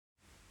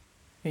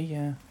Hey,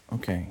 yeah.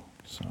 Okay,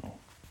 so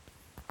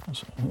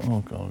oh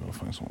god, I've got to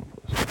find someone to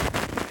put this.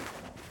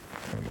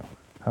 There we go.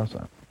 How's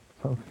that? Is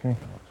that okay?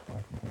 Oh, it's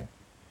far from here.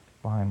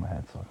 Behind my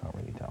head, so I can't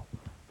really tell.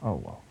 Oh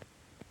well.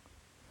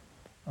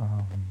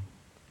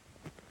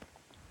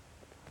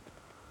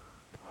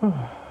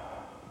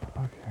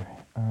 Okay.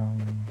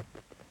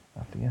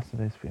 After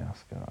yesterday's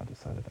fiasco, I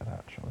decided I'd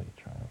actually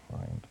try to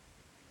find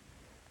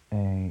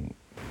a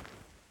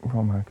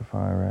ROM hack of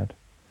Fire Red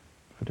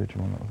for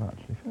Digimon that was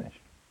actually finished.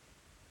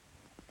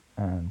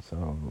 And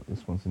so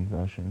this one's in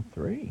version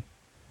 3,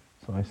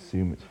 so I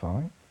assume it's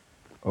fine.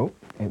 Oh,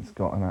 it's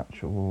got an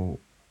actual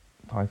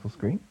title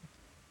screen,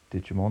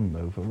 Digimon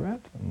Nova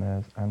Red, and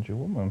there's Angel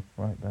Woman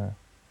right there.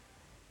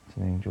 It's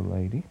an angel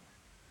lady.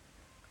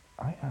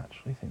 I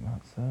actually think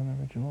that's an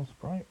original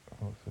sprite.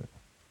 What's it?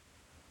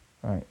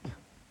 Right.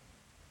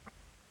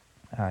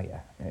 Ah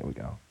yeah, here we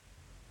go.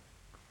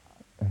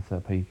 It's a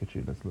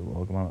Pikachu, there's a little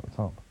Orgamon at the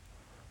top.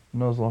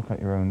 Nuzlocke at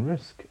your own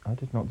risk. I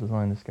did not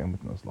design this game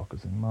with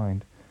Nuzlockers in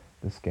mind.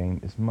 This game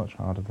is much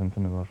harder than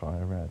Vanilla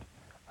Fire Red.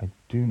 I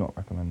do not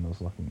recommend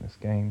Nuzlocking this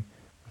game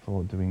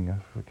before doing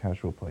a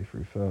casual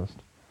playthrough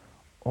first.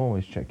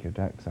 Always check your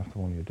decks after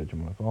one of your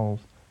Digimon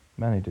evolves.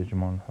 Many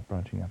Digimon have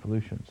branching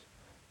evolutions.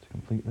 To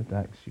complete the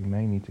decks, you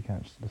may need to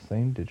catch the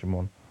same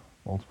Digimon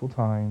multiple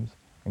times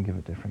and give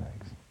it different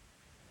eggs.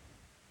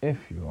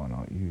 If you are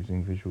not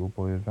using Visual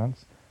Boy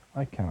Advance,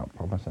 I cannot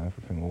promise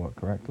everything will work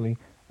correctly.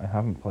 I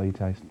haven't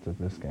playtested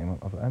this game on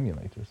other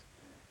emulators.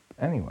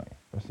 Anyway,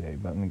 press the A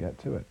button and get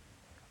to it.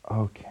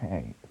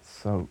 Okay,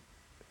 so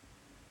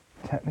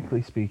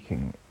technically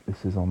speaking,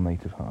 this is on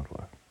native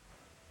hardware.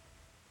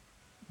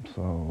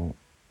 So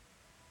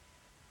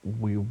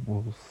we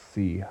will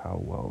see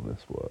how well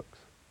this works.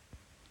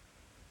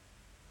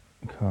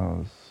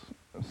 Because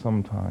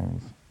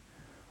sometimes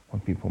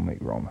when people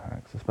make ROM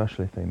hacks,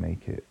 especially if they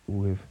make it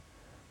with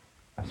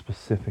a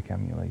specific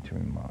emulator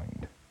in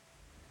mind,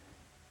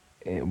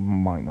 it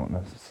might not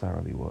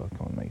necessarily work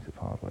on native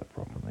hardware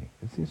properly.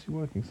 It seems to be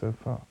working so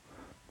far,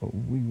 but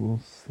we will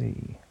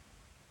see.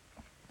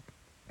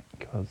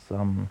 Because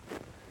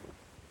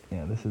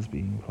yeah, this is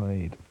being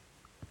played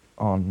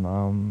on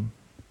a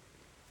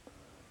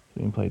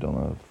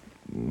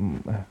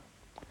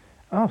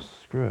oh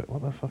screw it,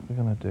 what the fuck are we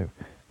gonna do?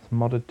 It's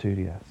modded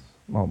 2DS,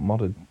 well,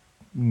 modded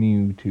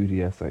new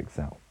 2DS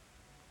XL,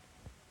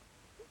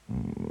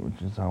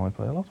 which is how I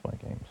play a lot of my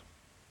games.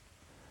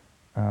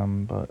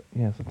 But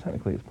yeah, so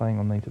technically it's playing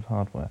on native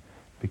hardware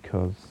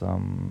because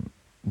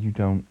you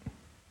don't,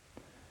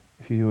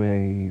 if you do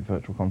a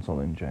virtual console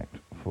inject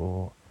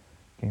for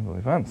Game Boy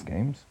Advance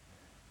games,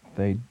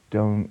 they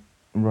don't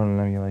run an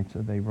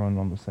emulator, they run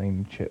on the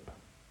same chip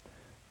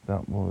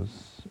that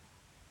was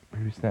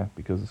previously there,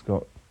 because it's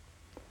got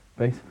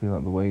basically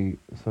like the way,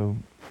 so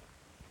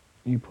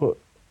if you put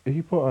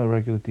a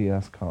regular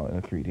DS cart in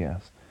a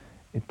 3DS,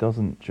 it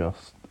doesn't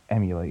just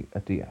emulate a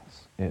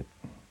DS, it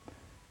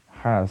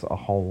has a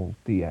whole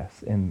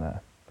DS in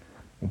there.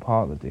 And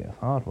part of the DS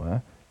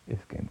hardware is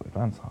Game Boy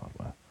Advance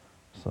hardware.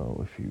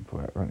 So if you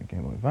run a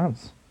Game Boy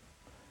Advance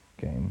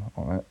game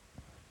on it,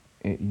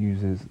 it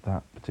uses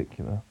that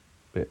particular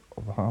bit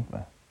of the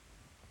hardware.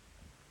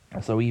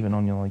 So even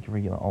on your like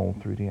regular old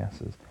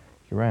 3DSs,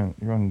 you run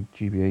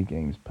GBA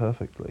games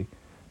perfectly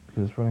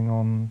because it's running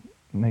on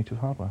native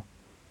hardware.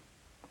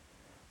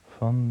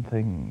 Fun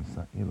things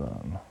that you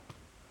learn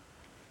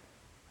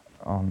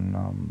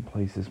on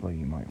places where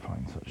you might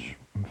find such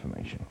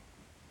information.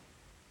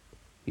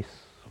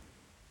 Yes.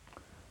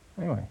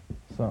 Anyway,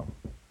 so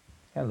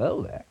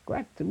Hello there,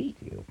 glad to meet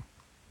you.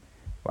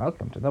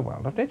 Welcome to the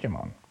world of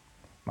Digimon.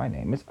 My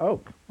name is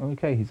Oak.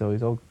 Okay, he's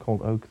always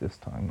called Oak this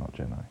time, not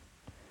Jedi.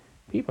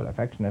 People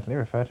affectionately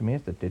refer to me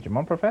as the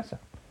Digimon Professor.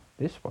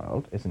 This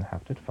world is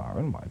inhabited far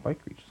and wide by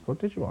creatures called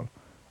Digimon.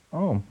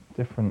 Oh,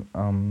 different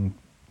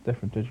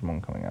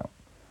Digimon coming out.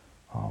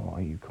 Oh, what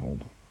are you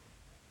called?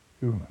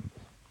 Who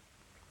remembers?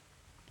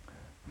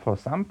 For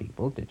some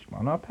people,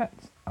 Digimon are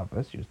pets.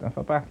 Others use them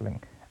for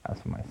battling. As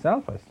for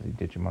myself, I study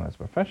Digimon as a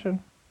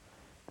profession.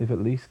 They've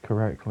at least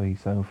correctly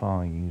so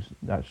far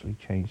actually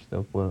changed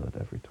the word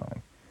every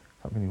time.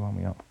 That really wound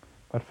me up.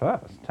 But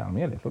first, tell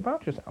me a little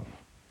about yourself.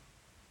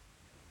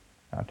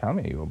 Now tell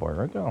me, are you a boy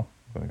or a girl?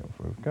 I'm gonna go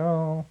for a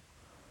girl.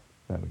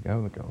 There we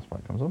go, the girl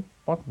sprite comes up.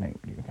 What name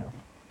do you have?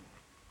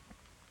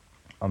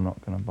 I'm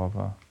not gonna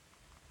bother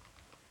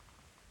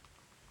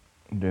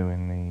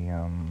doing the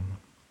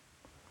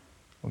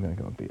we're gonna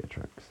go with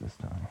Beatrix this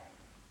time.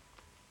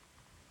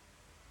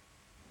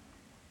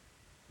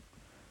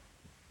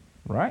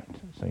 Right,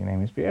 so your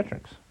name is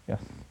Beatrix.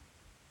 Yes.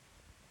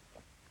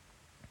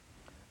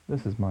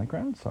 This is my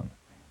grandson.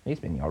 He's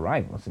been your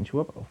rival since you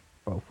were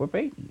both were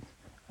babies.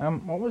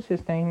 What was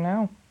his name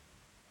now?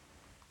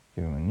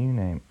 Give him a new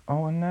name.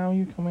 Oh, and now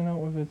you're coming out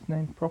with his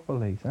name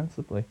properly,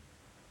 sensibly.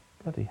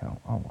 Bloody hell.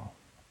 Oh well.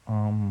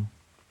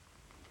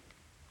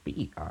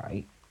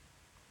 B-I-L-L.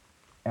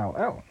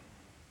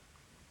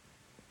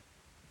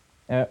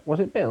 Was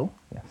it Bill?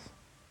 Yes.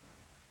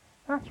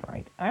 That's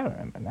right, I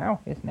remember now.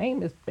 His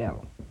name is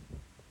Bill.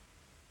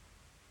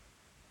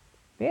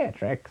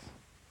 Beatrix,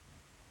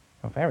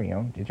 Your very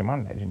own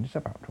Digimon legend is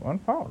about to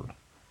unfold.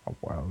 A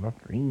world of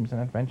dreams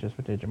and adventures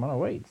for Digimon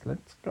awaits.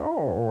 Let's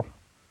go!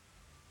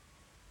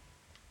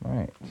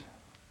 Right.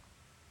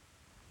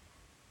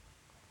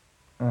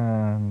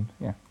 And,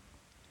 yeah.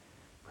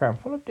 Cram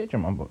full of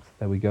Digimon books.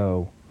 There we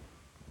go.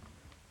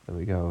 There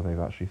we go. They've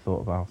actually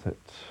thought about it.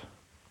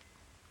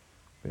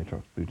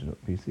 Beatrix booted up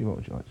PC. What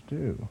would you like to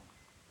do?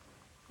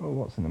 Oh,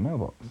 what's in the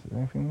mailbox? Is there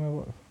anything in the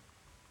mailbox?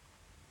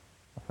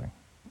 Nothing.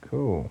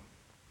 Cool.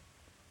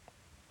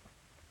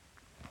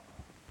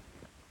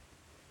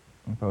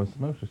 Impose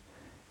notice.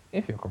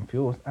 If you're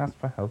confused, ask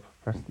for help.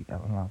 Press the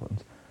L and R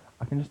buttons.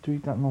 I can just do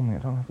that normally. I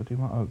don't have to do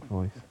my oak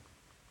voice.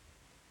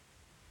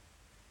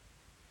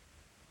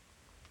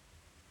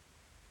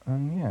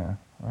 And yeah,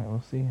 right,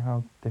 we'll see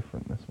how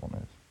different this one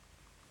is.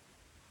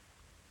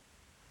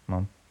 Come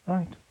on.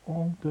 Right,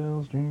 all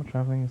girls dream of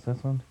travelling, is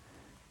this one?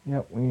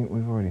 Yep,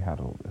 we've already had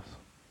all this.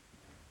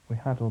 We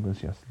had all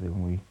this yesterday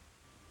when we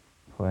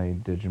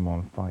played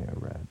Digimon Fire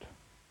Red.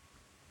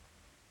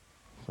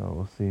 So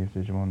we'll see if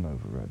Digimon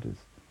Nova Red is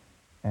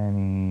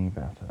any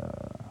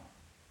better.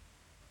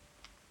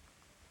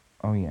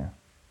 Oh yeah.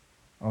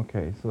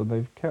 Okay, so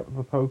they've kept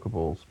the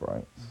Pokeball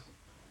sprites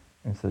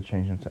instead of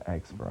changing them to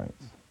egg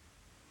sprites.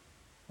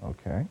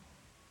 Okay.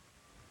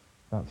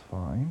 That's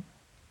fine.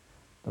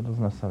 That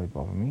doesn't necessarily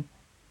bother me.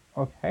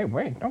 Okay,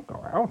 wait, don't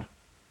go out.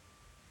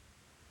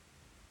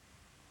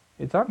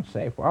 It's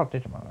unsafe wild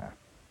Digimon there.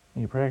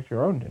 You protect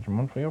your own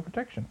Digimon for your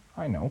protection.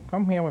 I know,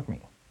 come here with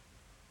me.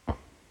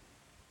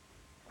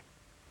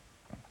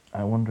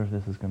 I wonder if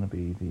this is going to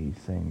be the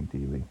same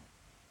dealie.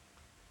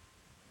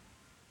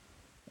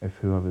 If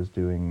whoever's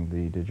doing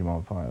the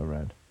Digimon Fire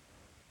Red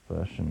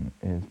version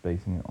is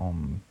basing it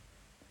on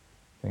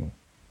thing.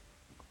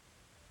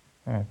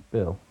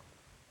 Bill.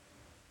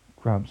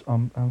 Grabs,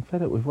 I'm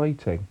fed up with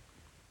waiting.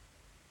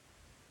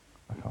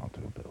 I can't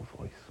do a Bill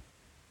voice.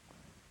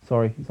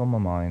 Sorry, he's on my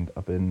mind.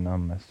 I've been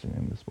messaging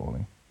him this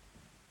morning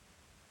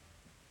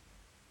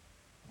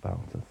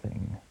about a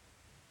thing.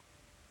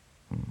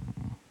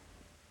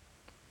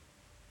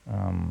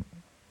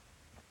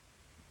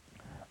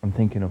 I'm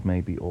thinking of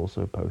maybe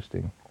also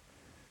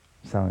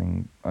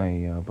selling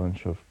a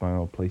bunch of my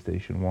old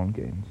PlayStation 1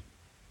 games.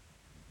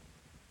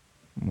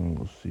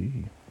 We'll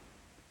see.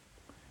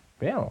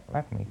 Bill,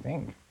 let me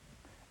think.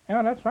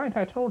 Oh, that's right,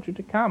 I told you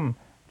to come.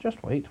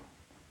 Just wait.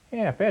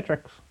 Here,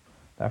 Beatrix.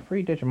 There are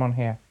 3 Digimon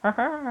here. Ha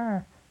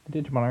ha!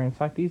 The Digimon are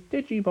inside these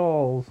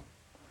Digiballs.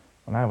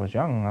 When I was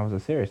young, I was a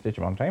serious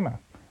Digimon tamer.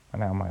 But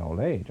now, in my old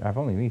age, I have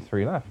only these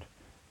 3 left.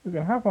 You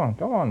can have one.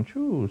 Go on,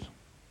 choose.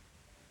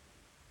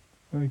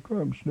 Hey,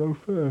 Gramps, no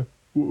fair.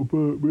 What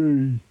about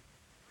me?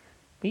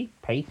 Be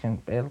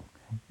patient, Bill.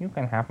 You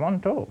can have one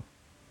too.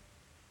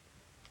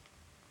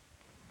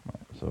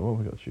 Right, so what have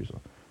we got to choose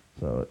on?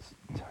 So it's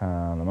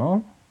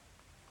Tanamo,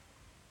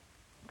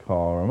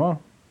 Karma.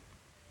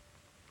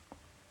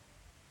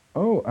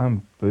 Oh,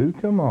 and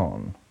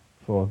Bukamon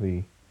for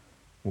the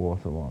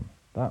water one.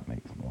 That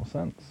makes more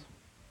sense.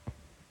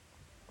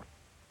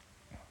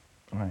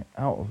 Right,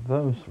 out of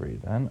those 3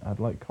 then, I'd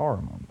like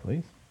Koromon,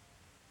 please.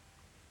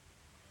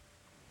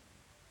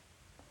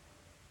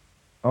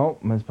 Oh,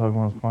 Ms.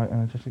 Pokemon's quite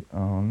energetic.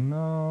 Oh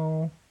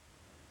no.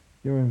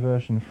 You're in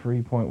version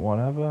 3 point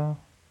whatever.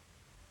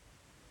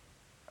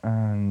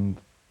 And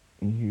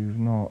you've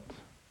not...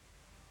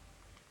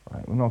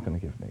 Right, we're not going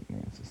to give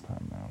nicknames this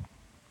time round.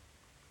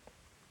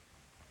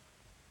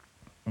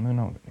 We're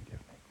not going to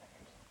give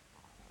nicknames.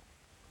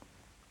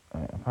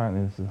 Right,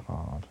 apparently this is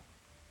hard.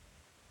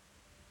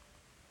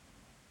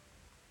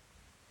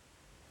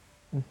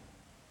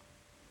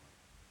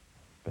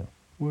 Bill.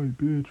 Wait,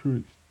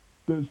 Beatrix.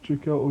 Let's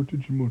check out our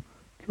Digimon.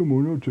 Come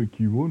on, I'll take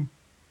you on.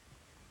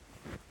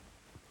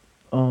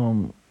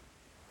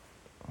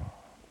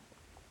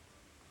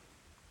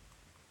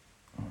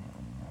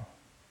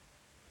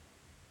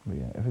 But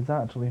yeah, if it's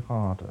actually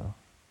harder...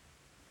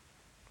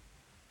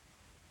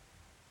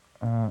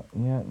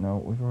 yeah, no,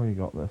 we've already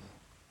got this.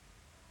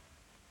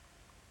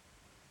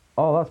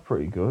 Oh, that's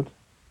pretty good.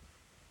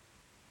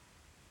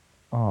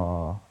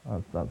 Oh,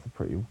 that's a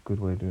pretty good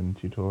way of doing the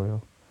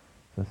tutorial.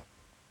 It says,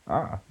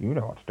 You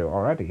know what to do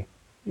already.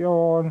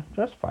 Yawn,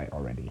 just fight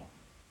already.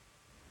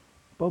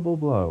 Bubble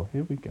Blow,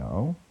 here we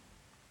go.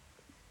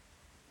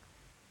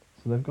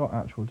 So they've got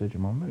actual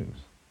Digimon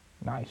moves.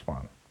 Nice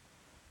one.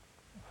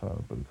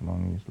 For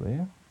Pokemon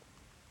usually.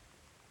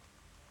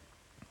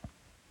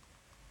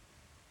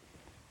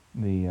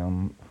 The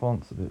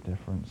font's a bit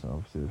different, so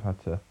obviously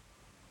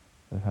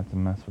they've had to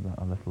mess with that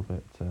a little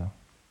bit. Oh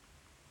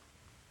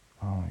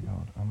my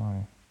god, am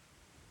I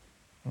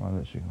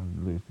literally going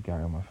to lose the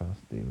Gary on my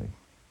first dealie?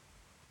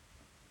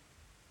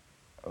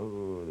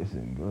 Oh, this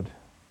isn't good.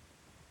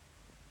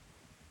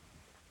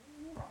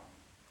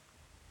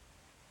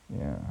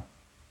 Yeah.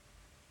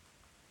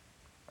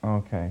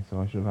 Okay, so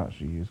I should have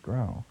actually used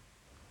Growl.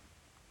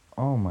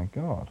 Oh my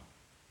god.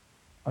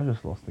 I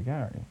just lost the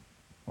Gary.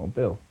 Or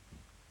Bill.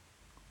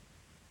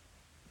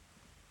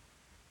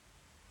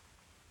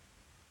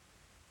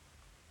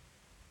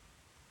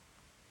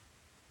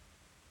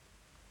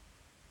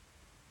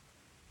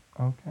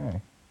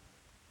 Okay.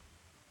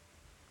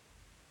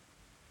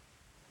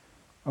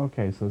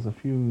 Okay, so there's a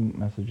few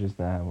messages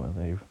there where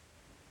they've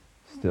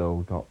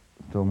still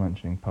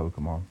mentioning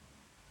Pokemon.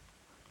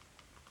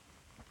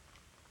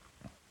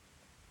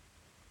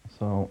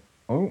 So,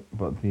 oh,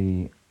 but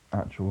the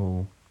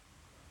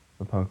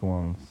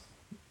Pokemon's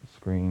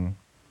screen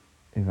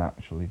is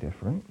actually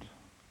different.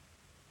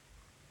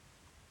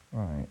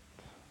 Right.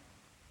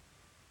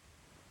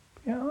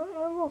 Yeah,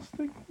 I lost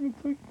the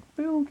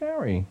little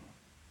Gary.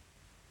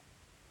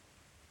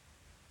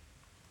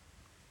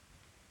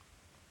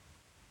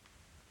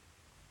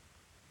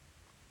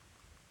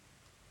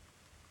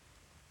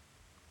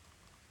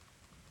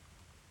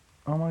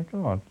 Oh my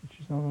god,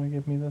 she's not going to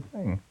give me the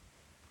thing.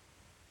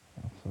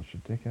 That's such a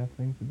dickhead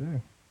thing to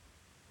do.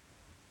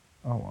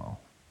 Oh well.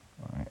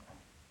 Right.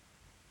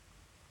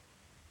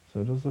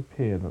 So it does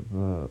appear that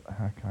the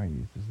hack I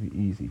used is the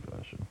easy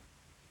version.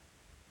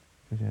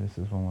 Because yeah, this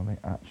is one where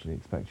they actually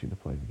expect you to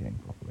play the game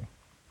properly.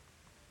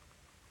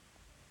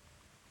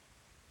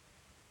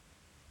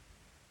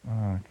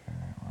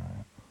 Okay,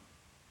 right.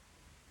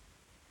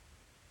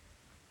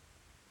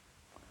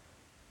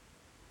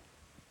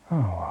 Oh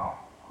well.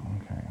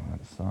 Okay,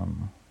 let's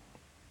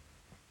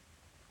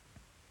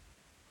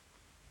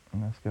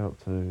go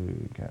up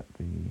to get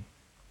the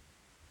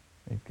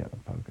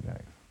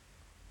Pokedex.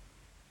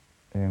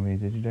 And we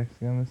Digidex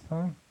again this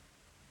time?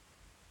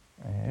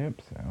 I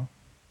hope so.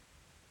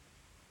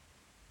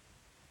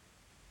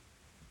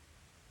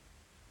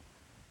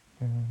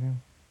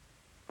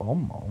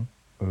 Bonbon?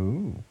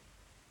 Ooh.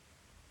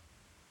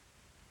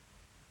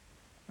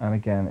 And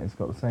again, it's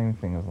got the same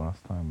thing as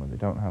last time where they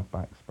don't have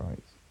back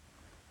sprites.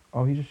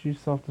 Oh, he just used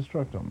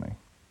self-destruct on me.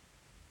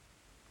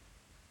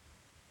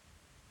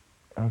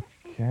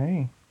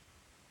 Okay.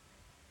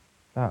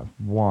 That's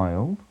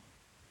wild.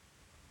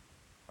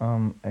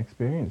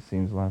 Experience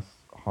seems less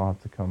hard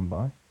to come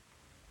by.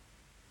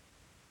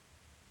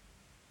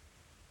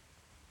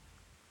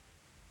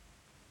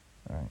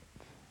 Right.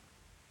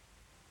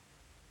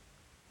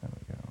 There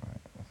we go.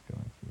 Right, let's go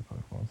into the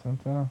Pokemon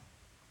Center.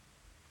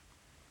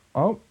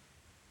 Oh!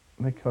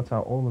 They cut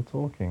out all the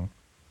talking.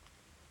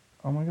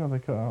 Oh my god, they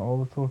cut out all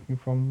the talking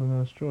from the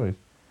Nurse Joyce.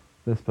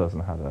 This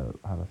person had a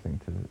thing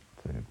to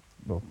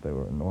well, they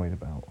were annoyed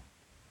about.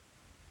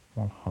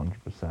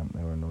 100%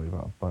 they were annoyed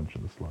about a bunch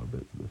of the slow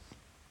bits of this.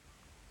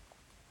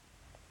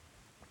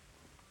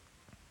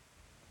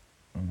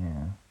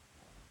 Yeah.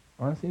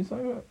 Honestly,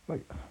 so,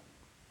 like,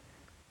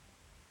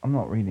 I'm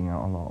not reading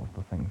out a lot of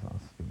the things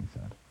that's being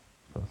said.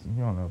 Person,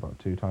 you all know about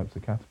 2 types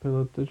of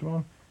caterpillar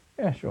Digimon?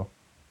 Yeah, sure.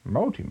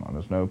 Multimon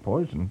has no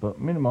poison,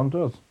 but Minimon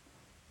does.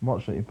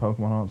 Watch that your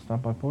Pokemon aren't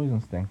stabbed by poison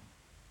sting.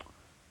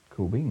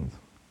 Cool beans.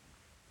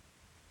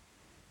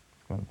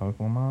 Let's go to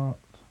Pokemon Mart.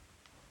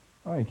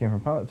 Oh, you came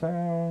from Pallet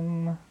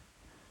Town.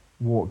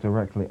 Walk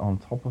directly on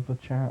top of a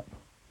chap.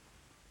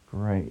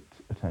 Great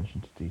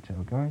attention to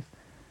detail, guys.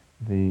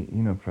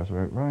 Professor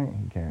wrote right.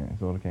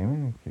 His order came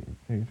in.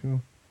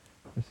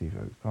 Receive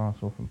Oak's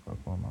parcel from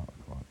Pokemon Mart.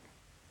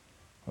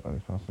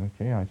 Oak's parcel.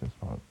 Okay, I just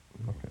thought,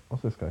 look at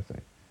what's this guy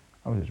say?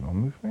 I'm a Digimon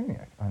move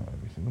maniac. I know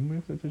every single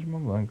move that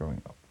Digimon learned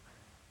growing up.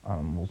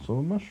 I'm also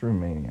a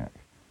mushroom maniac.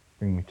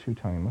 Bring me 2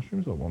 tiny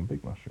mushrooms or 1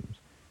 big mushrooms.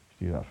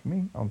 If you do that for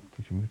me, I'll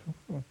teach you move to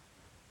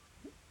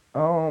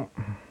Oh,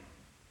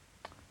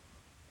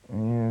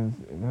 is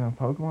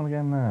Pokemon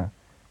again there?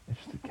 It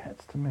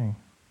gets to me.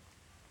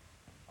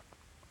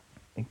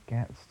 It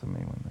gets to me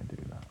when they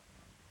do that.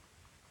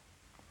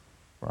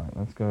 Right,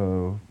 let's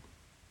go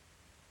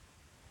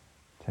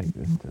take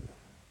this to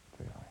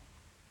the guy.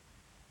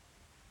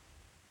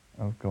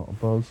 I've got a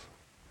buzz.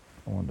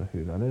 I wonder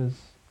who that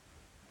is.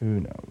 Who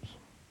knows?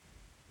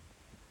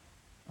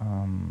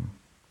 I'm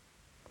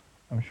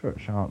sure it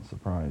shan't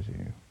surprise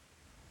you,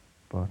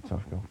 but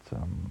I've got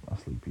a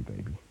sleepy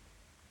baby.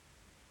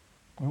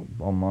 Oh,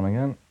 Bonbon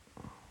again.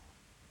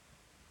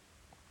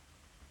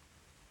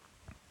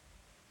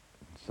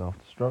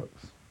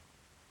 Self-destructs.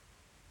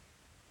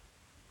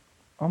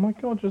 Oh my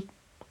god, just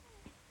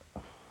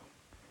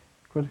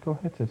critical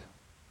hitted.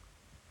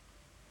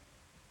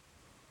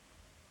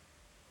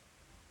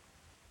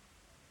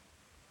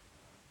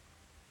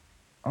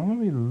 I'm going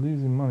to be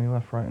losing money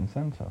left, right and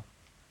centre.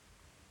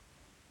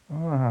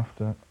 I'm going to have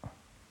to...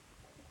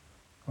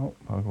 Oh,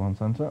 Pokemon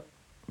Center.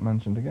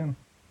 Mentioned again.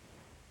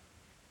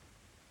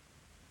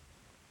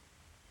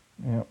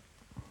 Yep.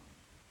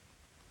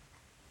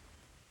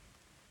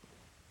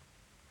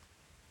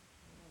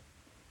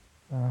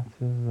 That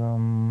is,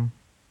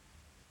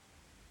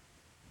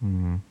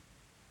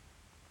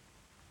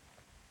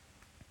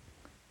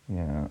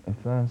 Yeah,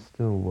 if they're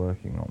still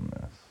working on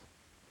this,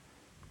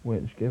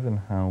 which, given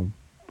how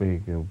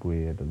big or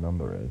weird a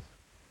number is,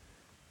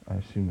 I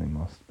assume they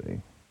must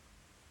be.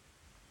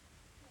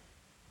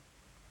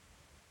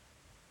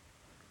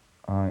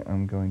 I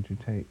am going to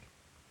take...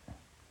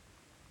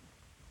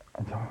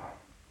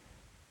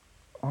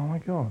 Oh my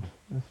god,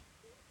 this...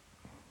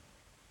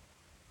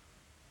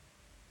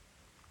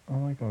 Oh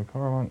my god,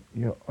 Caroline,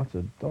 you're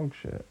utter dog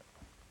shit.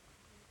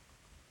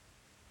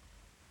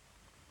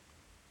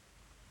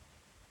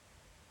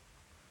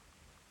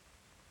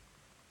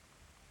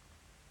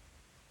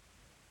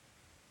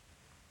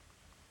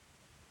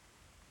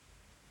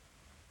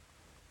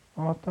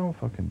 Oh, don't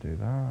fucking do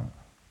that.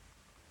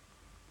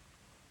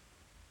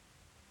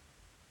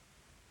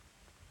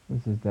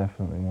 This is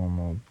definitely one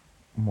more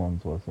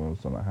ones where someone's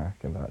done a hack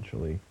and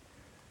actually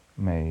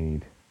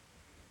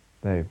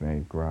they've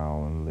made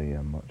Growl and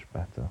Leah much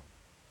better.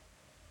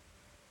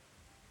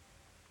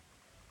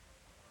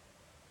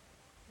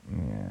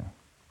 Yeah.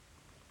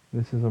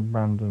 This is a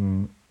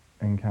random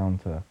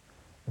encounter.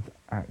 It's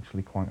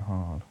actually quite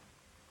hard.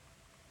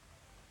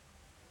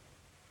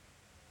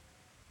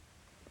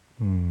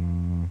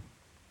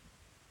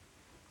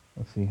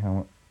 Let's see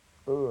how...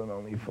 Oh, and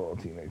only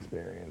 14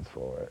 experience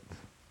for it.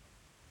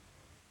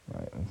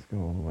 Right, let's go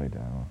all the way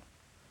down.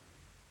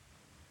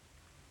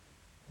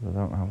 I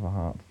don't have the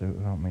heart to do it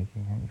without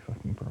making any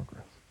fucking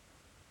progress.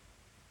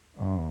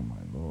 Oh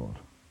my lord.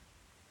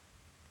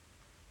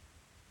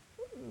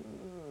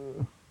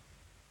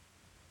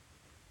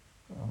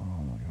 Oh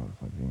my god,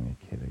 it's like being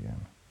a kid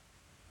again.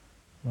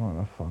 Not in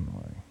a fun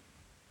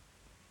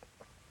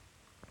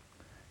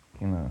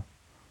way.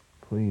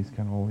 Please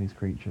can all these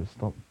creatures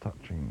stop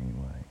touching me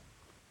way?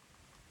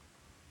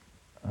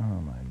 Oh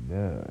my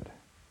lord.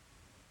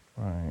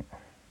 Right.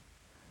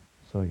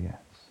 So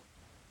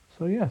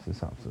yes,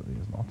 this absolutely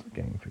is not a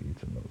game for you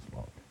to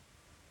nuzlocke.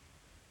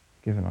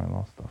 Given I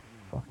lost a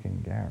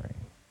fucking Gary.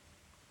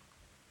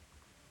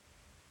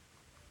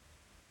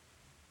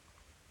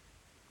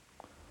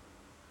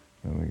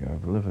 There we go,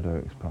 delivered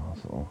Oak's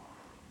parcel.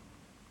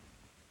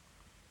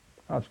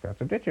 I'll just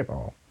get a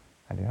Digiball.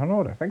 I did on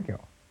order, thank you.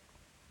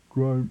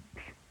 Gripes,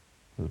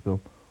 says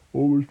Bill.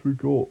 Almost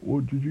forgot,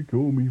 what did you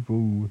call me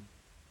for?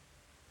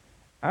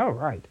 Oh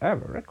right, I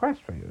have a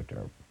request for you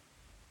two.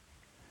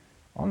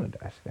 On the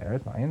desk there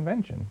is my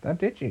invention, the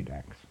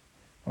Digidex.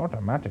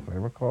 Automatically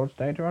records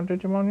data on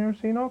Digimon you've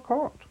seen or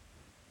caught.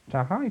 It's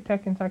a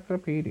high-tech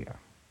encyclopedia.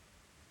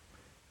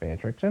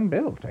 Beatrix and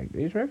Bill take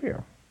these with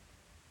you.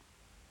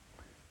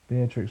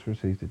 Beatrix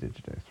received a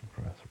Digidex from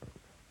Professor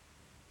Oak.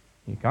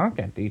 You can't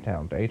get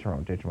detailed data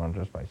on Digimon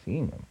just by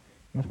seeing them.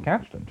 You must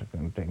catch them to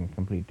contain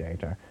complete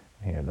data.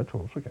 And here are the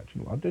tools for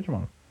catching wild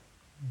Digimon.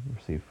 You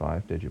receive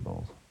 5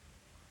 Digiballs.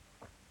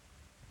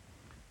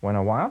 When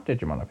a wild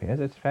Digimon appears,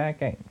 it's fair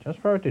game. Just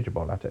throw a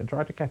Digiball at it and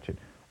try to catch it.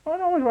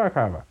 Won't always work,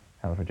 however.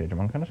 However,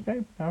 Digimon can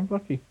escape. I'm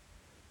lucky.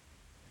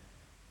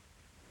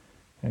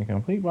 A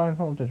complete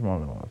blindfold Digimon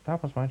level.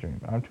 That was my dream,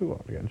 but I'm too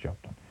old to get the job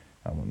done.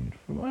 I want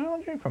you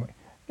to dream for me.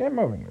 Get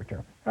moving,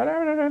 Victor.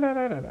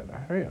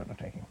 Hurry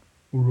undertaking.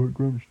 Alright,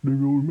 Gramps, leave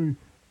it all with me.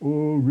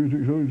 Oh, I'm really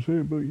excited to say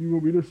it, but you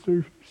won't be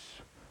necessary for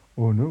this.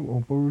 Oh no,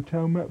 I'll borrow a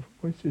town map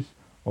from my sis.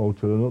 I'll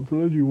tell her not to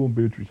let you on,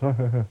 Beatrice. Ha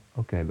ha ha.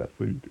 Okay, let's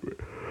let you do it.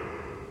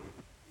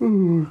 Oh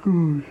my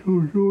god,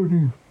 so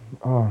exciting.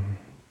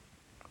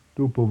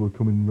 Don't bother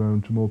coming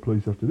round to my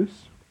place after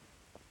this.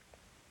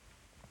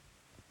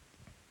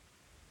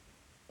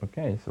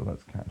 Okay, so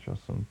let's catch us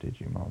some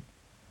Digimon.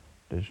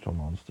 Digital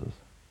monsters.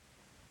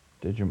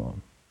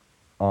 Digimon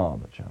are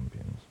the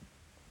champions.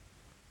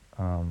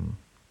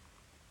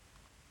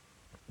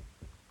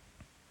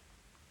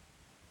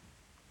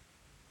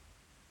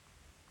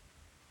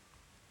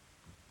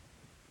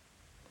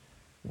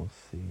 We'll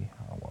see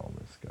how well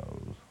this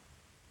goes.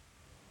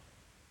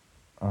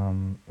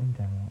 In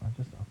demo,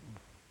 this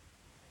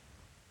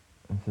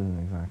isn't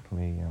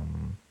exactly,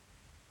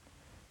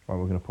 right,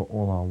 we're going to put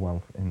all our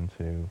wealth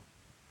into,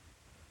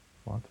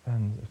 well, it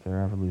depends if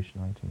they're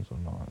evolution items or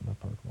not in the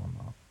Pokemon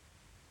map.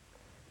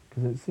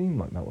 Because it seemed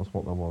like that was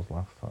what there was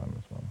last time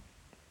as well.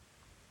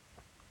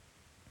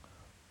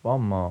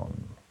 Bombmon.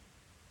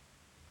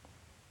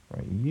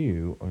 Right,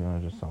 you are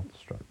going to just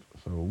self-destruct.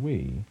 So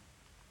we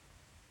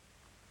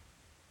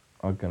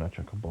are going to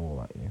chuck a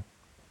ball at you.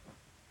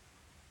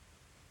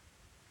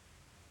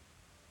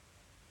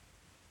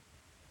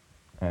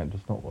 And it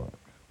does not work.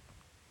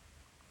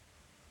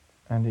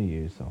 And you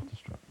use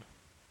self-destruct.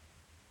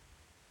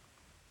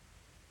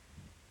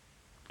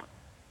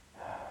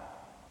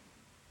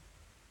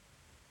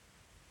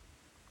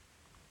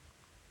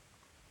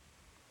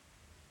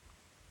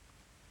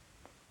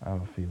 I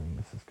have a feeling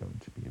this is going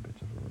to be a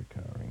bit of a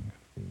recurring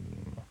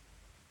theme.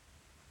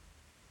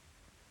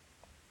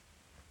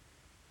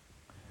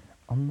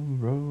 On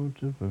the road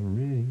to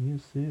Viridian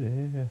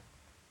City.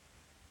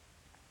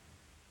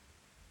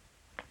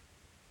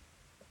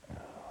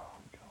 Oh,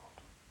 God.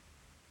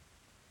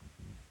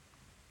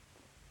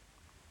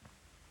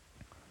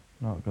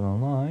 Not gonna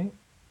lie.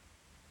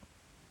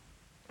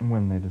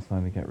 When they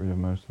decide to get rid of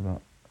most of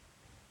that,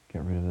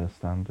 get rid of their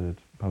standard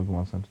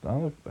Pokemon Center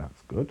dialogue,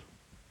 that's good.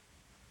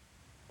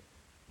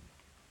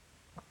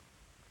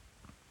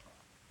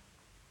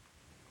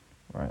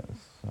 Right,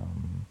 let's,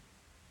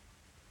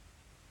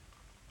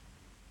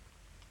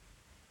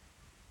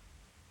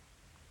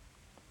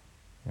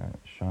 yeah,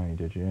 shiny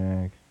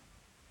Digigegg.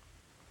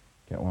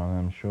 Get one of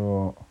them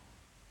short.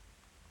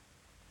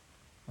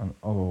 And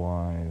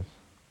otherwise,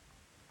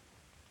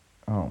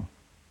 oh,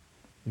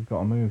 you've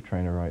got a move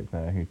trainer right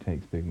there who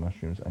takes big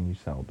mushrooms and you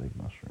sell big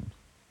mushrooms.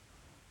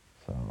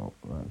 So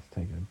let's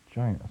take a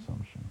giant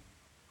assumption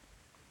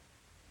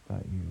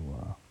that you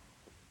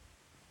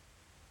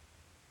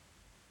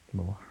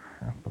will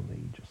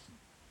happily just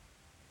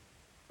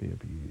be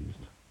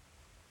abused.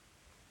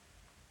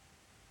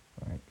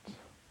 Right.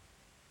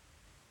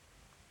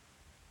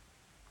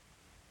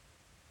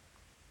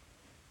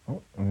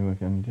 Oh, let me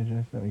work on your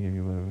digits. Let me give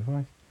you a word of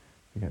advice.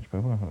 You catch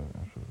Pokemon. How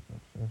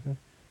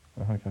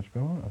to catch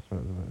Pokemon? I'll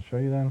show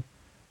you then.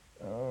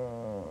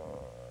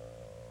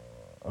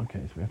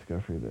 Okay, so we have to go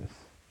through this.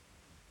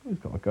 Who's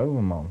got a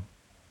Goemon?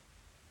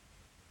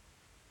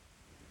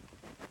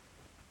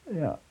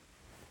 Yeah.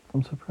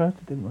 I'm surprised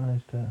I didn't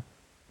manage to.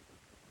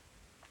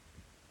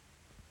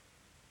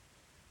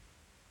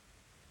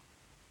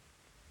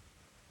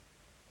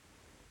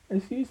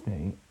 Excuse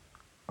me,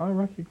 I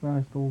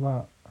recognised all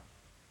that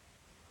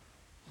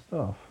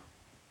stuff.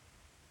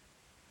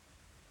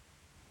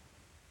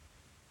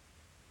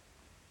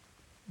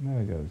 There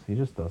he goes. He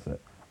just does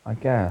it. I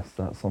guess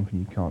that's something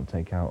you can't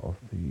take out of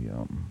the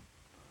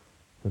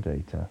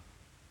data.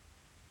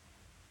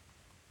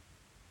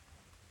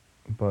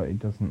 But it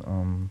doesn't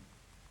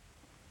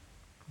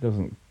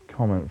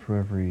comment for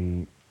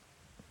every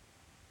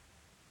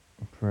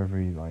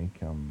like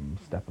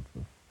step of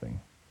the thing.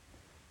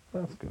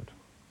 That's good.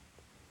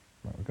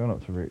 Right, we're going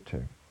up to Route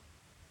 2.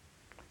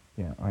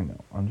 Yeah, I know.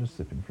 I'm just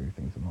zipping through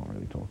things. I'm not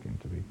really talking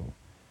to people.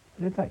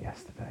 I did that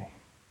yesterday.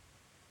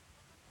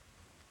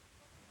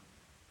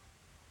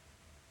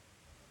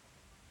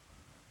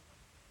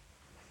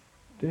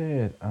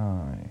 Did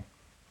I?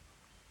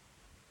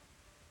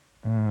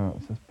 Oh,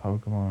 it says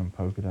Pokemon and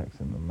Pokedex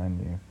in the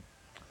menu.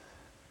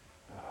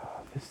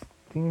 This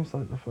seems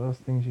like the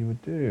first things you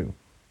would do.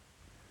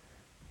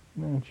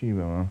 No,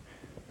 Chibo.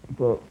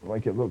 But,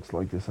 like, it looks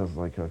like this has,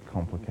 like, a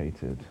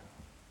complicated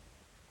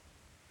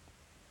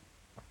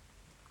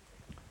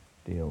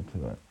deal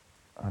to it.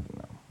 I don't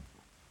know.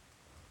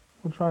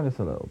 We'll try this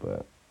a little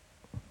bit.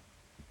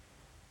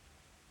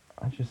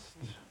 I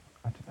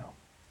don't know.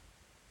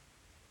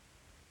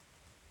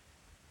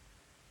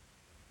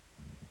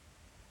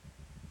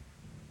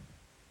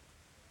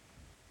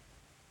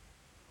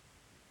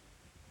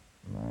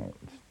 Right,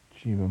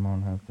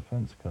 Chibamon has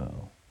defense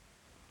curl.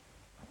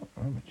 I don't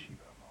remember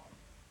Chibamon.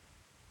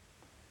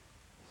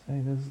 Say,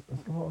 there's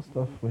a lot of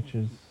stuff which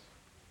is,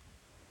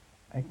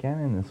 again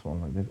in this one,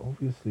 like, they've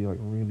obviously, like,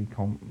 really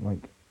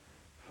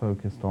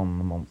focused on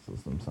the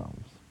monsters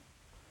themselves.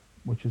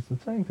 Which is the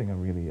same thing I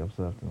really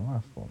observed in the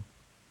last one.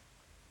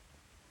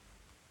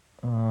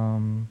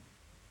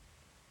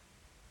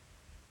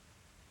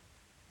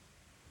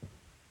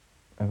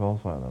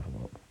 Evolve fire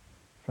level up.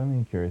 Friendly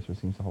and curious, but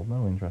seems to hold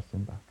no interest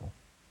in battle.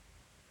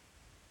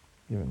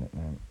 Give a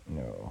nickname.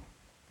 No.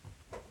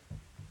 Let's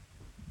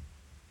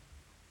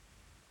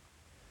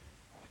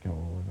go all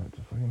the way back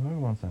to fucking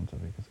Pokemon Center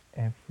because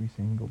every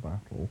single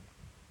battle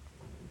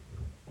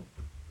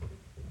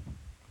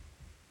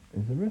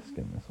is a risk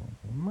in this one.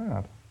 I'm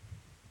mad.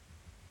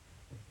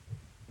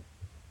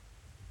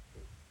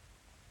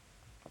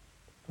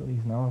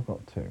 Please, now I've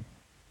got 2.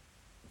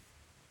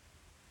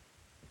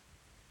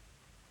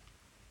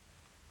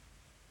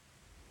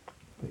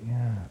 But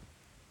yeah,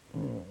 I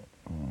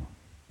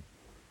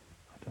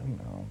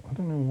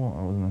don't know what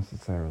I was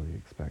necessarily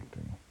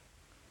expecting,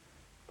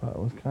 but I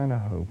was kind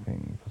of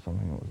hoping for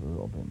something that was a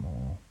little bit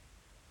more.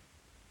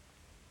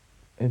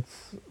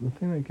 It's the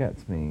thing that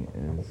gets me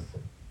is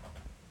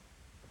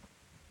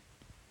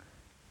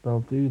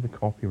they'll do the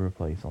copy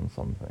replace on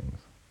some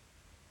things,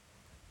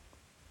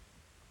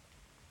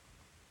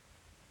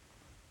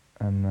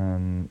 and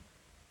then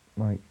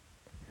like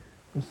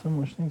there's so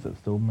much things that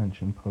still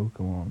mention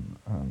Pokemon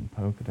and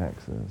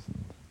Pokedexes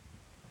and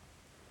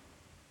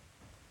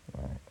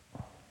right.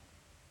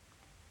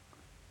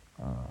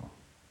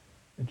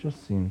 It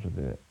just seems a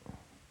bit.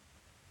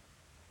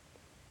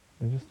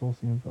 They just all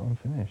seem a bit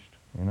unfinished,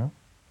 you know.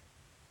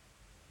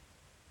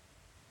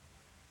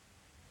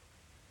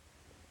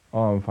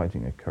 Oh, I'm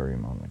fighting a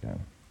Currymon again.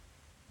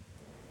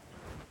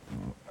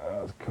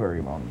 It's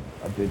Currymon,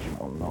 a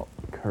Digimon, not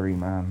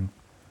Curryman.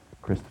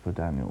 Christopher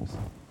Daniels.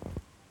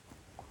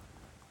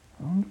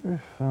 I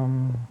wonder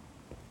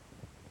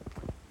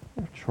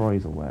if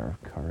Troy's aware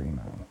of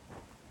Curryman.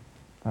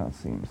 That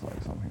seems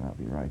like something that'd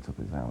be right up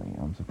his alley.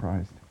 I'm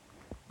surprised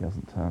he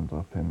hasn't turned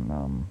up in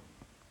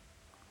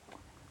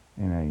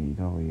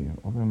AEW.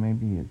 Although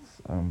maybe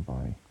it's owned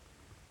by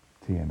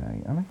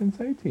TNA, and I can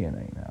say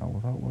TNA now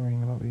without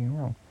worrying about being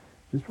wrong.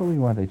 Which is probably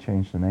why they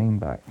changed the name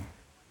back,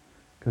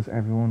 because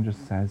everyone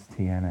just says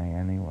TNA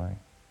anyway.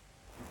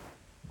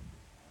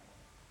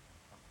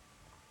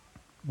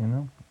 You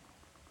know?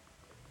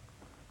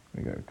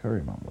 There we go.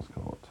 Currymon was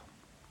caught.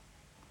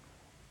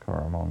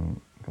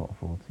 Currymon got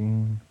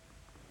 14.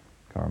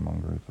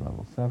 Currymon grew to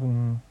level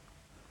 7.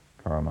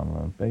 Currymon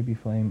learned Baby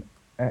Flame.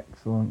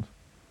 Excellent.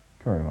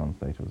 Currymon's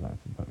data was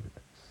active in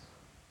Pokedex.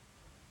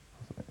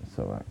 It's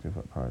so active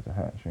that prior to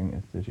hatching,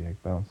 its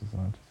Digi-Egg bounces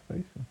on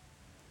anticipation.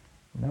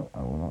 No,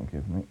 I will not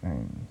give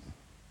nicknames.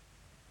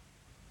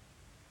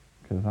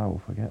 Because I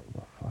will forget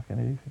what the fuck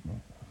anything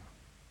is.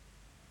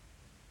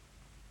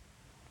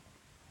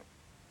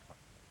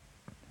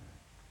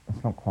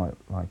 It's not quite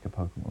like a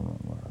Pokemon run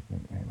where I'd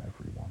nickname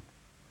everyone.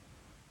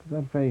 Because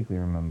I vaguely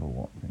remember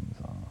what things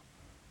are.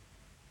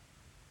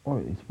 Or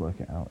at least work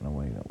it out in a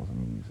way that was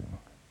amusing.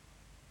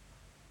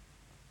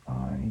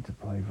 Oh, I need to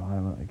play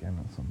Violet again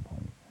at some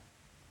point.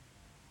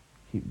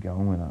 Keep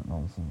going with that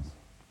nonsense.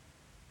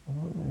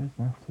 What there is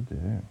left to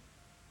do?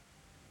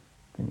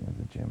 I think there's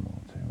a gym or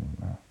two in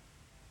there.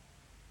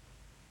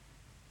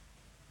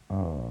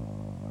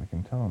 Oh, I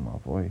can tell in my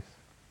voice.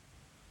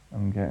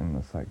 I'm getting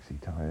the sexy,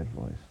 tired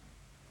voice.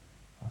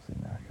 I see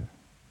knackered.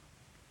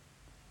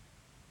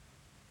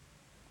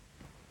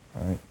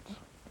 Right.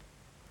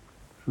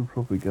 Should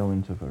probably go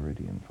into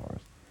Viridian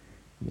Forest.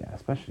 Yeah,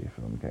 especially if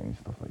I'm getting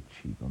stuff like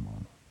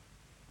Chibamon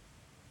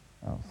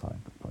outside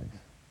the place.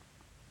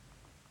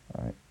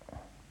 Alright.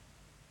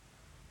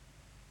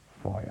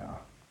 Fire.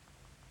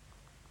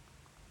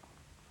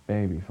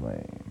 Baby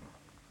Flame.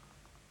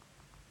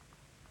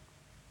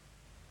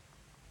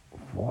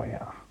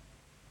 Fire.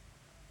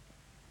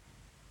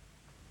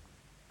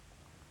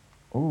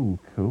 Oh,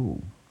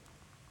 cool.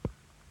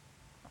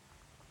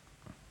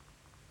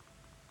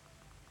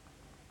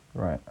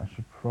 Right, I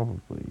should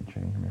probably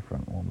change my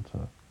front one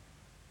to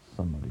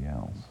somebody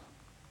else.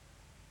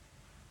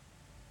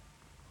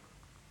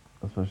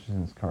 Especially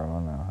since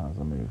Caramel now has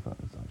a move that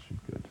is actually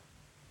good.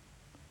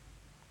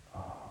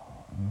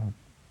 Oh,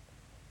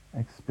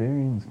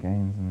 experience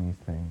gains in these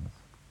things.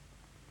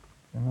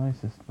 The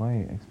nicest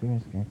way,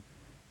 experience gains.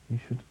 You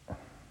should...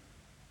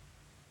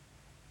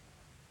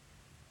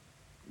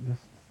 There's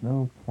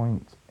no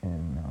point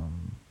in...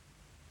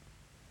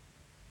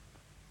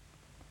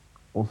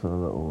 Also, the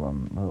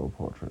little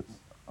portraits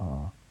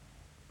are...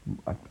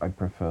 I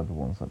prefer the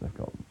ones that they've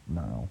got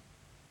now.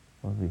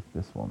 Or at least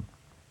this one.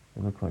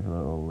 They look like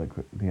little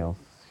liquid, the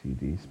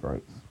LCD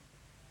sprites.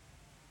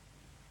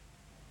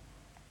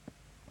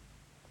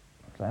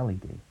 It's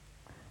LED.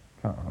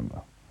 Can't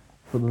remember.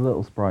 For the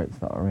little sprites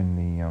that are in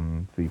the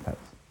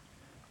V-Pets.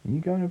 Are you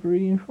going to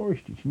Viridian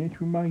Forest? Did you need to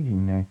remind you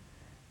now?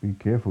 Be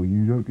careful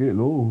you don't get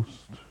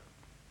lost.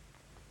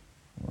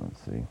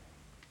 Let's see.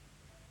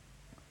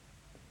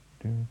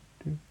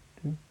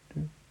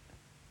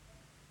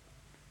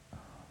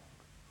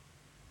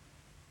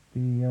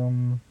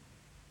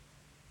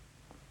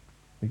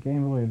 The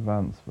Game Boy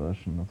Advance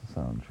version of the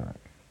soundtrack.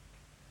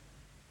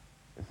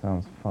 It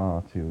sounds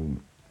far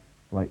too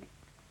like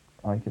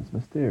it's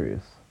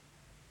mysterious.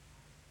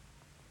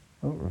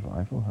 Oh,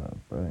 revival herb,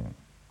 brilliant.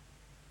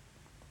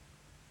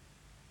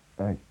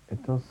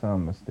 It does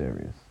sound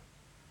mysterious,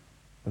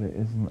 but it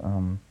isn't.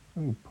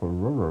 Oh,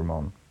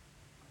 Pororomon.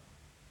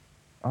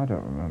 I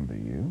don't remember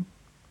you.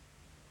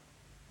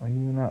 Are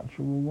you an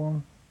actual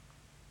one?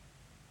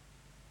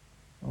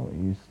 Oh,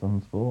 you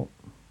Sunsport.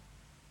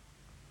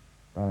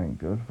 That ain't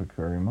good for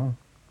Currymon.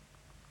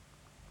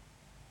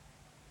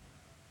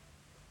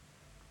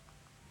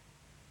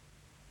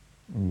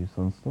 You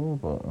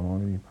Sunstorm, but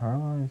are you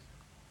paralyzed?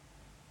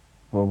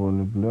 Bubble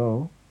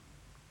Blow.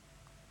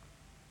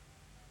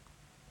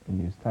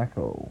 Use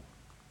Tackle.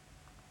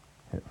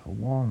 Hit for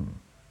 1.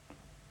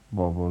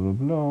 Bubble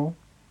Blow.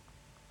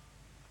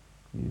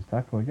 Use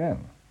Tackle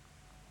again.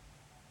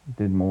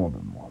 Did more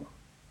than 1.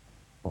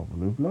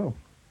 Bubble Blow.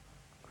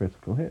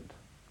 Critical hit.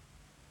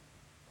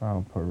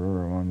 Now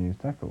Pororomon use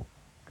Tackle.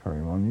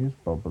 Currymon use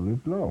Bubble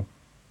Blow.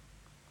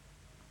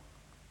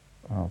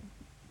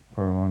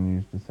 Pororomon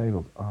use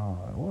Disabled. Ah,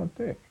 what a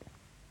dick.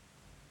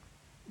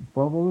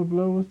 Bubble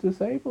Blow was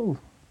disabled.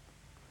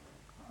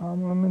 How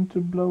am I meant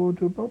to blow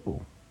to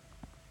bubble?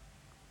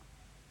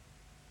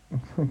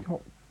 I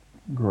got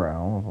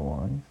growl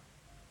otherwise.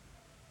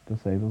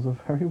 Disable's a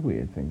very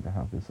weird thing to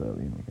have this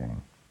early in the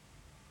game.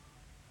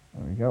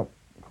 There we go.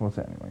 Of course,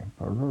 anyway.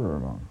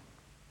 Pororomon.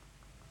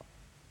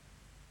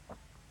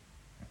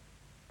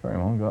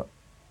 Currymon got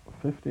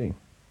 50.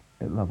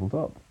 It leveled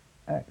up.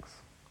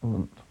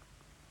 Excellent.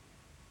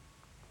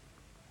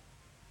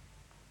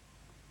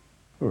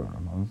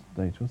 Pororomon's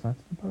data was added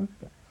to the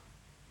Pokedex.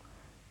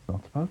 It's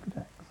not a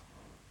Pokedex.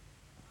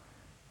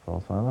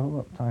 False fire level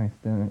up. Tiny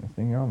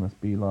stinger on this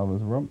bee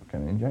lava's rump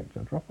can inject a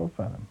drop of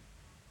venom.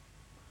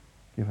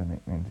 Give a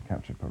nickname to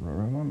capture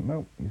Pororomon.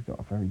 Nope, he's got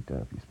a very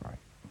derpy sprite.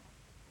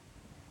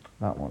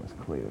 That one is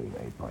clearly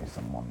made by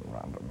someone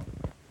random,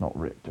 not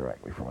ripped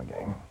directly from a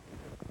game.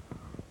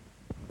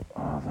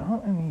 There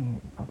aren't any,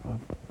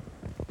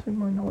 to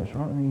my knowledge,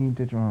 there aren't any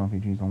Digimon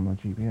RPGs on the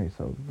GBA,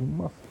 so we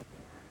must,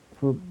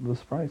 for the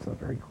sprites that are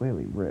very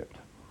clearly ripped,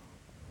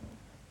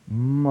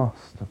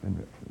 must have been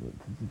ripped from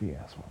the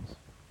DS ones.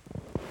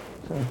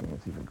 So I don't think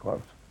it's even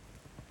close.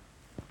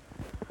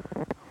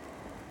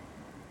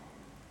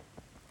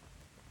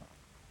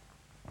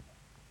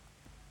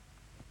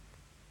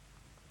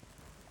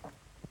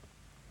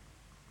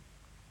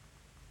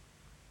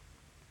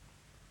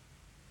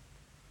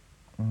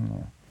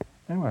 Yeah.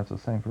 Anyway, as I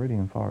was saying, for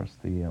Viridian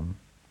Forest, the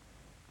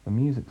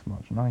music's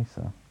much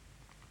nicer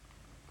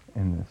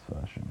in this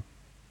version.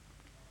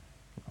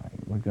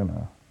 Right, we're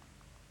gonna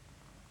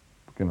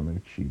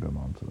move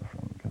Chibamon to the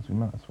front because we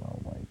might as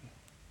well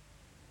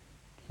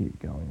keep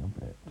going a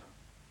bit.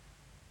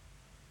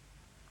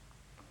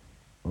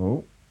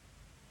 Oh,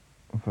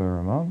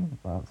 Pheromon,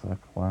 that's a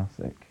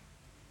classic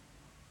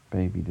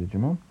baby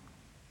Digimon.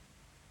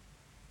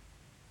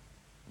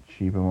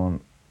 Shibamon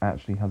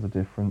actually has a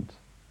different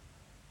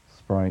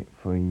sprite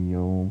for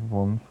your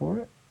one for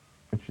it,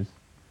 which is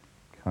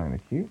kind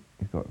of cute.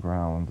 He's got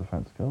growl and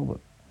defense skill, but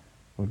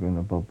we're going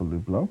to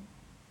Bubbaloo Blow.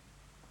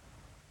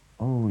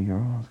 Oh, your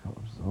one's got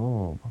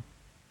absorb.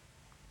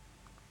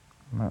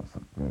 And that's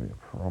going to be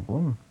a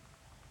problem.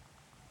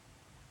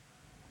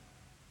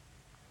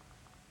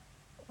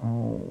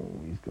 Oh,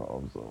 he's got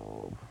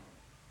absorb.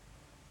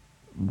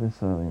 This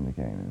early in the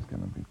game is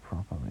going to be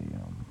properly,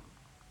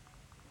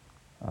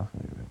 that's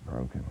going to be a bit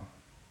broken.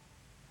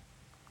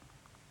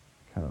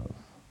 Because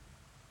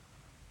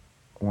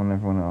when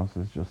everyone else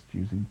is just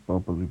using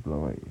Bubbaloo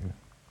Blow at you,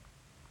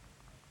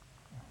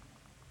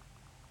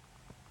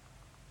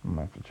 I'm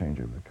going to have to change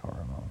over to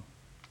Caramel.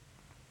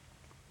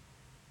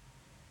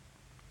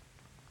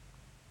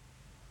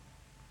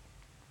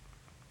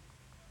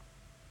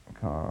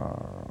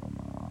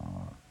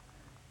 Caramel.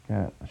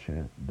 Get the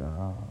shit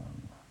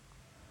done.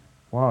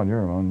 Wow,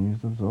 Neuron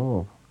used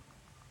Absorb.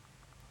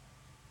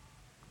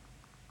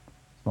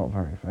 It's not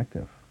very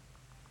effective.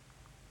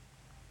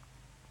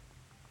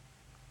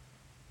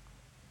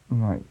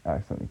 Might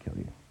accidentally kill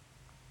you.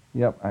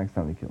 Yep,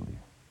 accidentally killed you.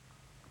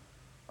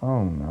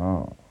 Oh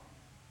no.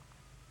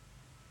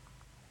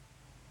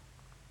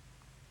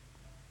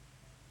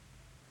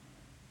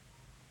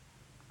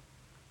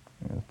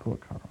 Yeah, let's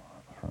put Caramel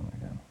at the front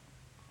again.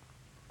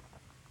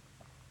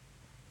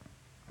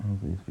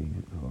 And these V's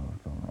have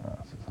gone their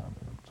asses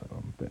handed up to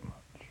them a bit much.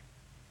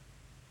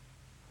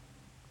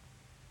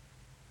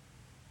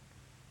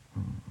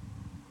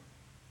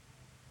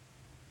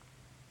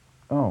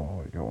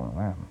 Oh, we got one of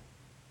them.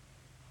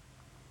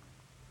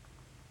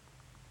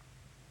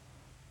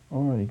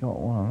 Already got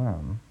one of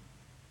them.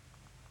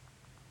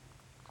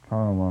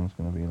 Caramel's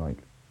going to be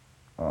like,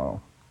 oh.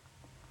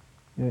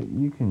 Yeah,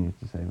 you can use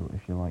Disable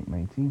if you like,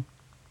 matey.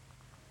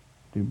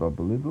 Do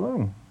Bubbaloo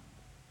Blow.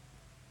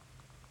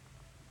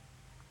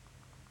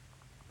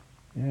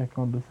 Yeah,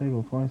 can't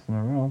disable twice in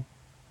a row.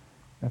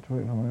 You have to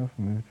wait for my other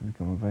move to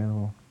become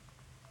available.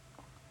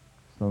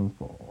 Sun's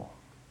Ball.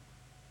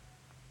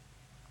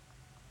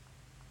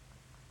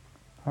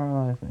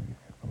 Paralyze, maybe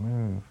a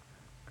move.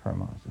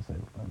 Caramel's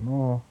disabled no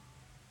more.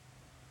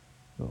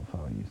 Little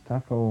fella use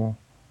Tackle.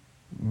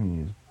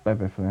 Use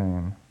Baby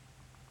Flame.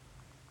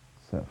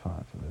 Set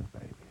fire to those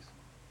babies.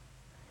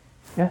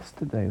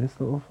 Yesterday, this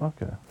little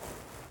fucker,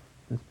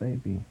 this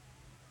baby,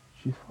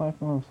 she's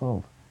 5 months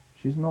old.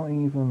 She's not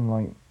even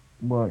like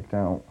worked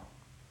out.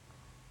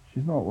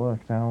 She's not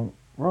worked out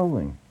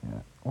rolling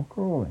yet, or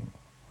crawling,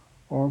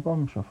 or a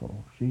bum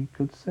shuffle. She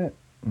could sit,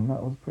 and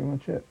that was pretty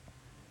much it.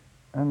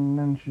 And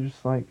then she's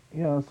just like,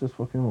 yeah, let's just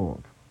fucking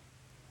walk.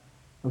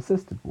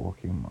 Assisted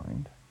walking,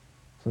 mind.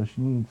 So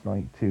she needs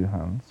like 2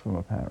 hands from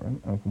a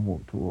parent and can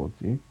walk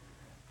towards you.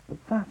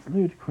 But that's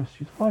ludicrous.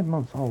 She's 5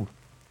 months old.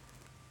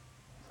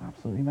 It's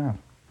absolutely mad.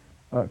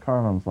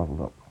 Caramel's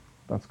leveled up.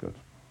 That's good.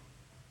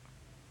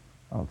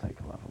 I'll take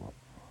a level up.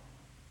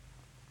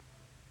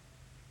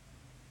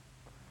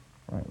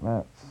 Right,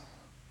 let's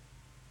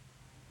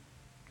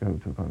go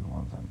to a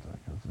Pokemon Center,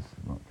 because this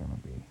is not going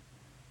to be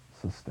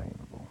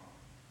sustainable.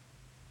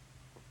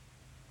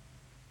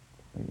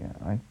 But yeah,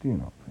 I do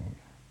not think,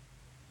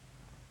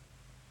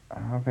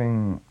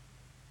 having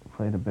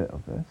played a bit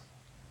of this,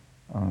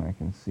 I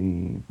can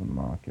see the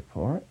market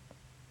for it,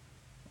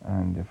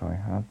 and if I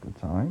had the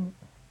time,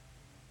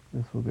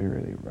 this would be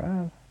really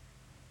rad,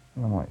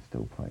 and I might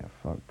still play a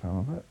fuck ton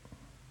of it.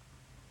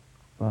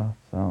 But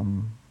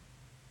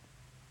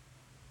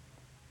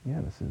yeah,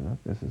 this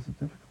is a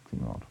difficulty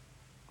mod,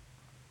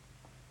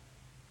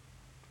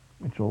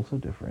 which also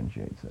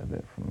differentiates it a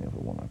bit from the other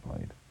one I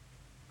played.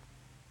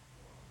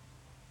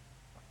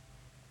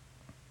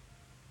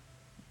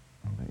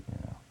 But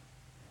yeah,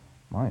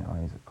 my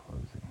eyes are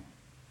closing,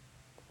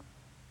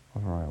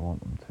 whether I want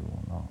them to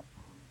or not.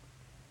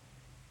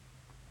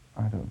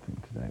 I don't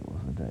think today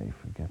was a day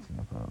for getting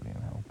up early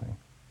and helping.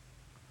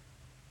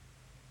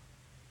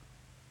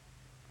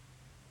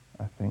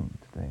 I think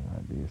today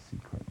might be a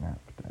secret nap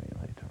day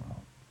later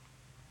on.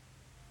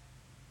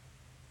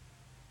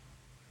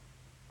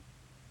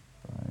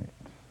 Right.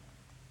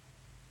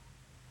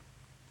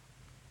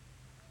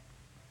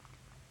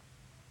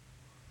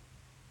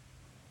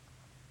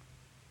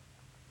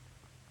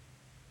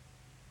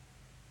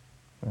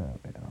 There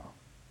we are.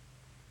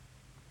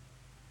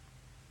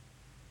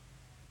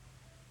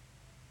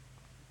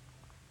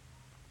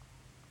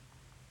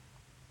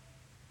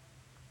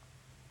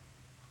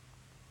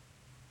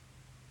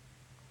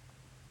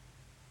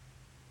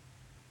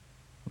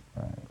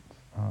 Right.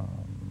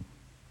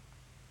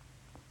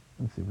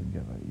 Let's see if we can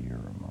get that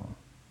Euramon.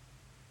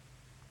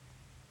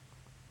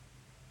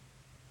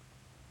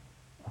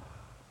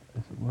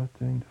 Is it worth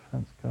doing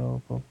defense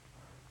go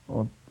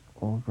up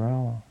or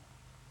growl?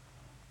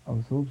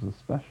 Absorb's a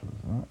special,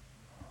 isn't it?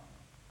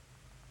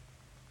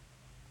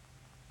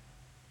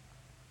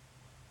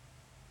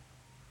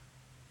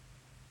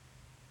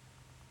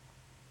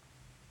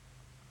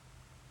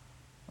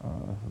 Oh,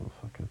 this little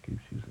fucker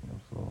keeps using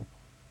absorb.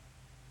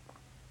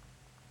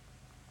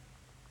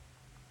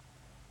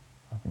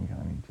 I think I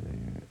need to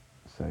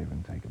save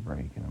and take a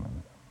break in a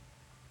minute.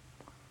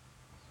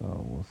 So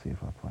we'll see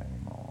if I play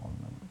any more on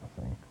them,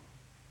 I think.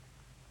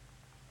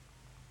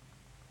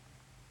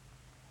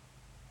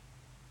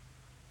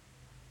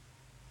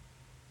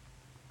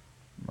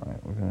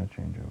 Right, we're going to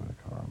change over to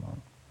Caramon.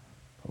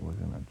 But we're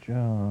going to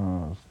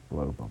just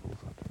blow bubbles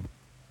at him.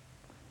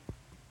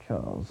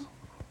 Because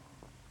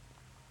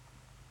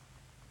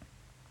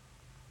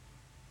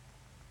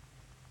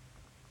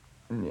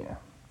yeah,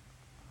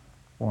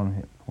 one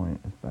hit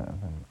point is better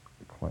than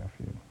quite a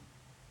few.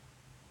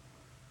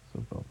 So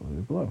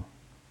bubble blow.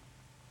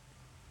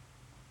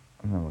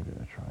 And then we're going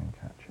to try and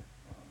catch it.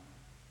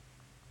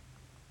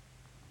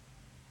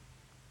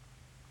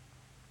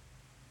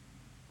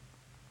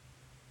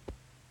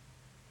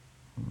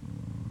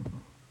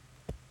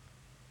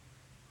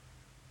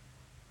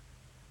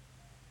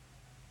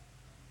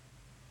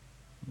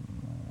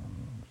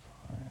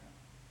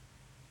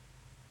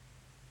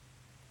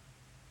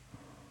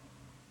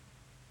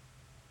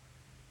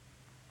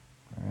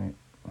 Right.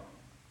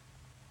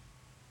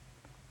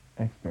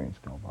 Experience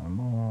go by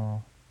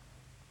more.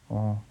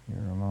 Oh, you're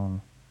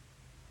on.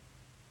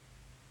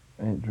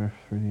 It drifts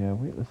through the air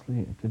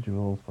weightlessly. It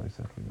digivolves by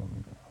settling on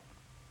the ground.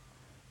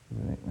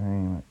 With a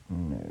nickname?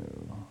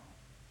 No.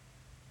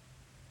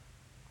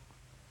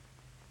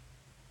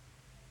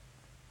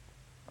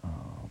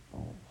 Oh,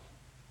 balls.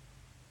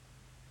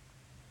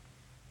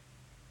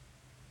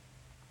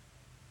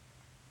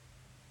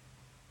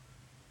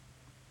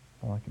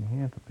 Well, I can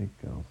hear the big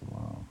girl's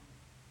alarm.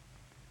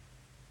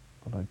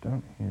 But I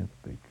don't hear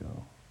the big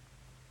girl.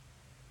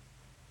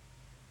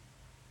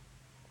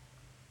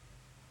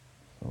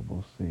 So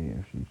we'll see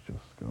if she's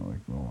just going to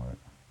ignore it.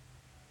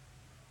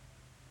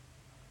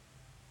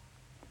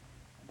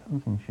 I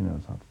don't think she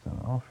knows how to turn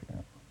it off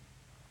yet.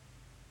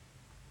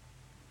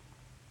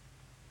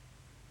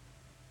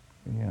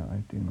 But yeah, I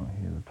do not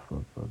hear the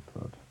thud, thud,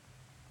 thud.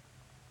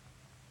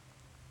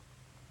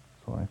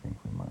 So I think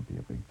we might be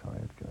a big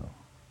tired girl.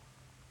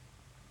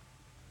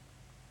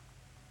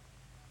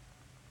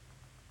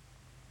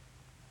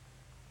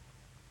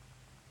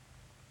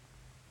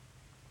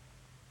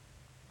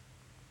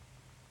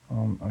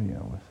 Oh yeah,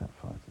 we're set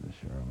fire to this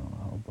year on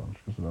a whole bunch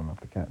because we don't have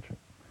to catch it.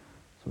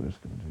 So we're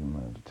just going to do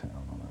Murder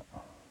Town on it.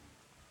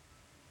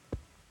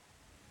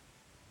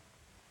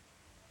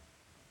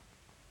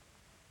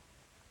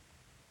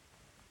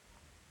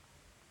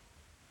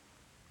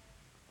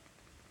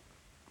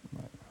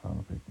 Right, found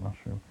a big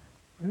mushroom.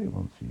 Really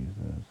wants to use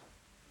those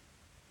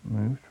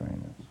move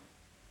trainers.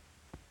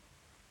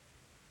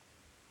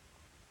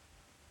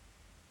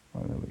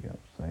 Right, there we go.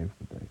 Save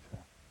the data.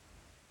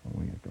 And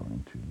we are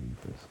going to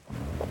leave this. I'm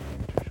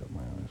going to shut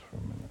my eyes for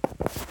a minute.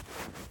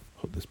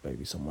 Put this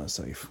baby somewhere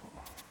safe.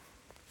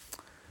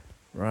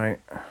 Right.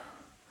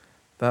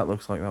 That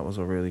looks like that was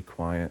a really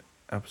quiet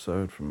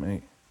episode from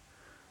me.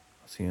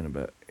 I'll see you in a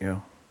bit.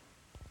 Yeah.